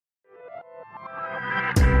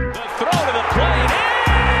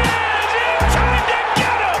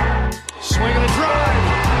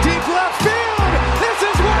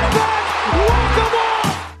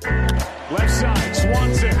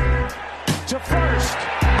first.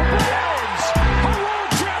 The Browns are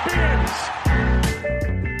world champions.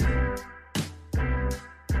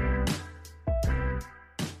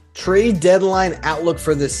 Trade deadline outlook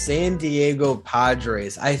for the San Diego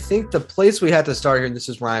Padres. I think the place we had to start here, and this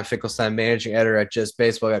is Ryan Finkelstein, managing editor at Just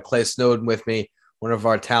Baseball. I got Clay Snowden with me, one of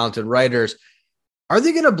our talented writers. Are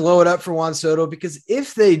they going to blow it up for Juan Soto? Because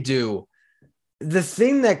if they do, the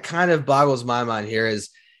thing that kind of boggles my mind here is,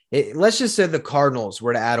 let's just say the Cardinals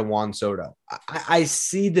were to add a Juan Soto. I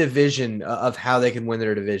see the vision of how they can win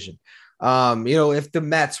their division. If the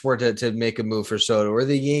Mets were to make a move for Soto, or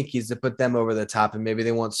the Yankees to put them over the top, and maybe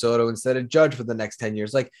they want Soto instead of Judge for the next 10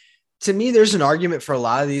 years. Like, to me, there's an argument for a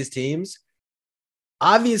lot of these teams.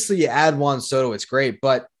 Obviously, you add Juan Soto, it's great,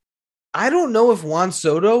 but I don't know if Juan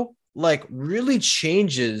Soto really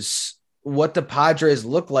changes what the Padres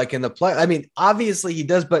look like in the play. I mean, obviously he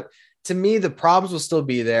does, but to me, the problems will still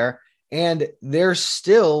be there, and they're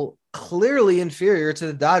still clearly inferior to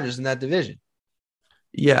the Dodgers in that division.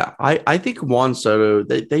 Yeah, I think Juan Soto,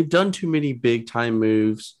 they've done too many big-time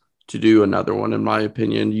moves to do another one, in my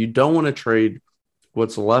opinion. You don't want to trade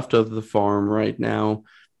what's left of the farm right now.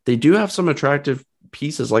 They do have some attractive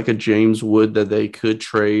pieces like a James Wood that they could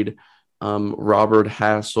trade, Robert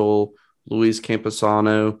Hassel, Luis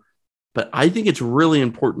Camposano. But I think it's really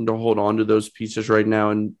important to hold on to those pieces right now.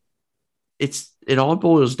 And it all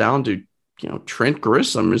boils down to, Trent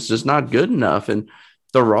Grisham is just not good enough. And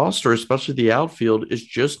the roster, especially the outfield, is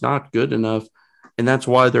just not good enough. And that's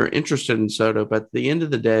why they're interested in Soto. But at the end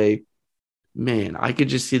of the day, man, I could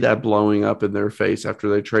just see that blowing up in their face after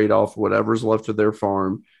they trade off whatever's left of their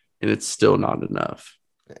farm, and it's still not enough.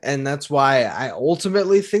 And that's why I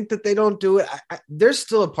ultimately think that they don't do it. There's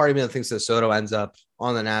still a part of me that thinks that Soto ends up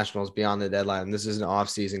on the Nationals beyond the deadline. This is an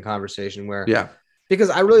off-season conversation because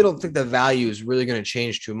I really don't think the value is really going to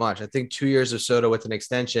change too much. I think 2 years of Soto with an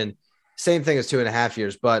extension, same thing as 2.5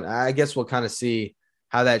 years, but I guess we'll kind of see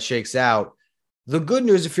how that shakes out. The good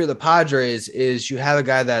news, if you're the Padres, is you have a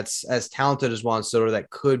guy that's as talented as Juan Soto that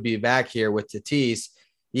could be back here with Tatis.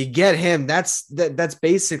 You get him. That's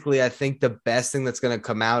basically, I think, the best thing that's going to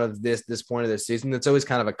come out of this point of the season. It's always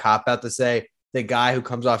kind of a cop-out to say the guy who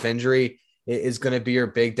comes off injury is going to be your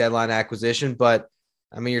big deadline acquisition. But,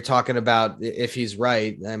 I mean, you're talking about, if he's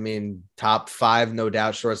right, I mean, top 5, no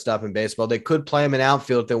doubt, shortstop in baseball. They could play him in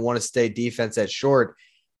outfield if they want to stay defense at short.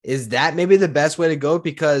 Is that maybe the best way to go?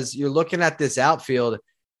 Because you're looking at this outfield.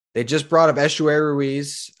 They just brought up Echeverri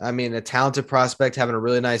Ruiz. I mean, a talented prospect having a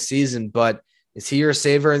really nice season, but is he your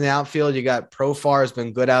saver in the outfield? You got Profar has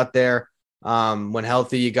been good out there. When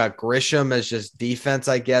healthy, you got Grisham as just defense,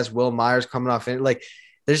 I guess. Will Myers coming off in.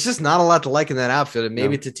 There's just not a lot to like in that outfield. And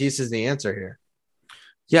maybe Tatis is the answer here.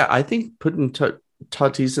 Yeah, I think putting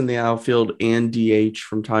Tatis in the outfield and DH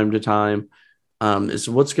from time to time is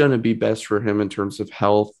what's going to be best for him in terms of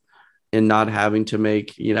health and not having to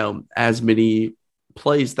make, as many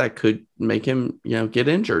plays that could make him, get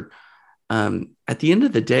injured. At the end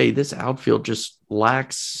of the day, this outfield just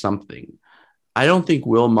lacks something. I don't think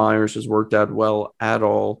Will Myers has worked out well at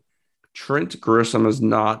all. Trent Grisham has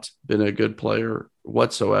not been a good player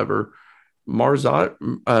whatsoever. Mazzara,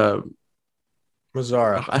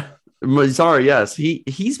 yes,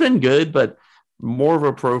 he's been good, but more of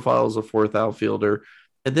a profile as a fourth outfielder.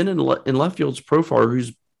 And then in left field's Profar,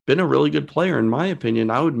 who's been a really good player, in my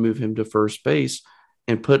opinion, I would move him to first base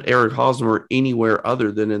and put Eric Hosmer anywhere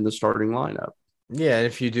other than in the starting lineup. Yeah, and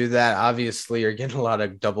if you do that, obviously you're getting a lot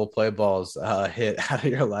of double play balls hit out of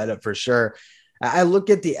your lineup for sure. I look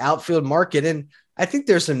at the outfield market, and I think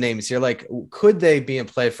there's some names here. Could they be in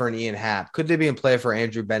play for an Ian Happ? Could they be in play for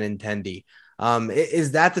Andrew Benintendi?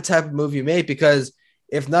 Is that the type of move you make? Because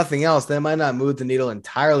if nothing else, they might not move the needle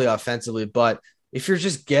entirely offensively, but if you're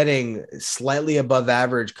just getting slightly above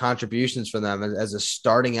average contributions from them as a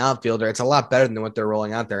starting outfielder, it's a lot better than what they're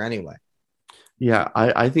rolling out there anyway. Yeah,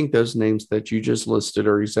 I think those names that you just listed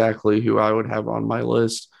are exactly who I would have on my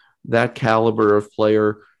list. That caliber of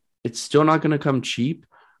player, it's still not going to come cheap,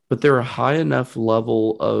 but they're a high enough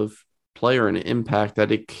level of player and impact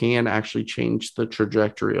that it can actually change the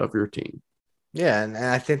trajectory of your team. Yeah, and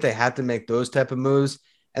I think they have to make those type of moves,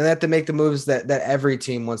 and they have to make the moves that every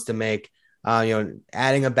team wants to make.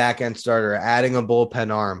 Adding a back-end starter, adding a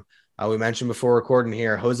bullpen arm. We mentioned before recording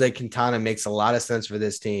here, Jose Quintana makes a lot of sense for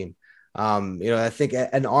this team. I think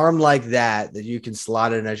an arm like that you can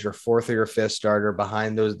slot in as your fourth or your fifth starter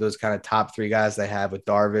behind those kind of top 3 guys they have with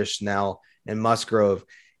Darvish, Snell, and Musgrove.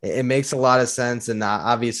 It makes a lot of sense. And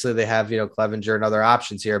obviously they have, Clevenger and other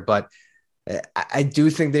options here, but I do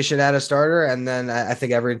think they should add a starter. And then I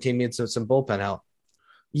think every team needs some bullpen help.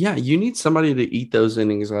 Yeah. You need somebody to eat those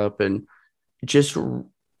innings up and just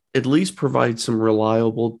at least provide some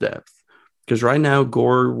reliable depth. Because right now,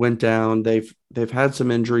 Gore went down. They've had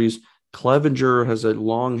some injuries. Clevenger has a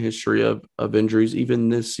long history of injuries, even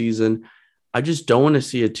this season. I just don't want to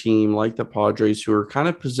see a team like the Padres, who are kind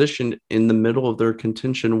of positioned in the middle of their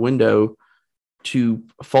contention window, to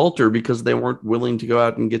falter because they weren't willing to go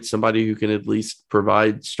out and get somebody who can at least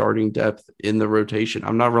provide starting depth in the rotation.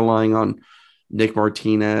 I'm not relying on Nick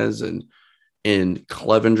Martinez and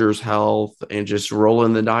Clevenger's health and just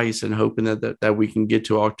rolling the dice and hoping that we can get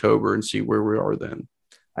to October and see where we are then.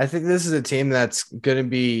 I think this is a team that's going to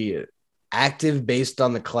be active based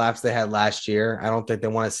on the collapse they had last year. I don't think they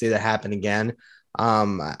want to see that happen again.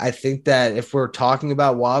 I think that if we're talking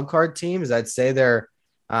about wildcard teams, I'd say they're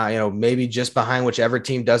maybe just behind whichever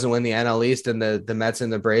team doesn't win the NL East, and the Mets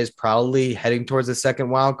and the Braves probably heading towards the second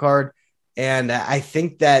wild card. And I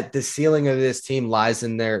think that the ceiling of this team lies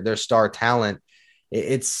in their star talent.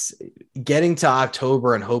 It's getting to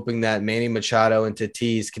October and hoping that Manny Machado and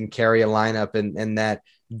Tatis can carry a lineup and that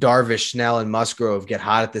Darvish, Snell, and Musgrove get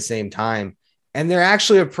hot at the same time. And they're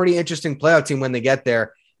actually a pretty interesting playoff team when they get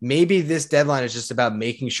there. Maybe this deadline is just about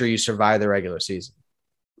making sure you survive the regular season.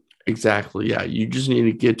 Exactly. Yeah. You just need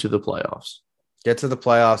to get to the playoffs. Get to the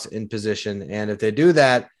playoffs in position. And if they do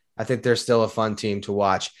that, I think they're still a fun team to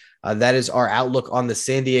watch. That is our outlook on the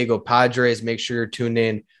San Diego Padres. Make sure you're tuned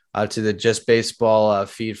in to the Just Baseball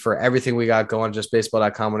feed for everything we got going,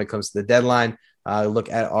 justbaseball.com when it comes to the deadline. Look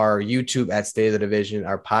at our YouTube at State of the Division,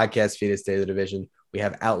 our podcast feed at State of the Division. We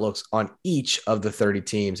have outlooks on each of the 30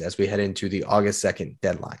 teams as we head into the August 2nd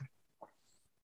deadline.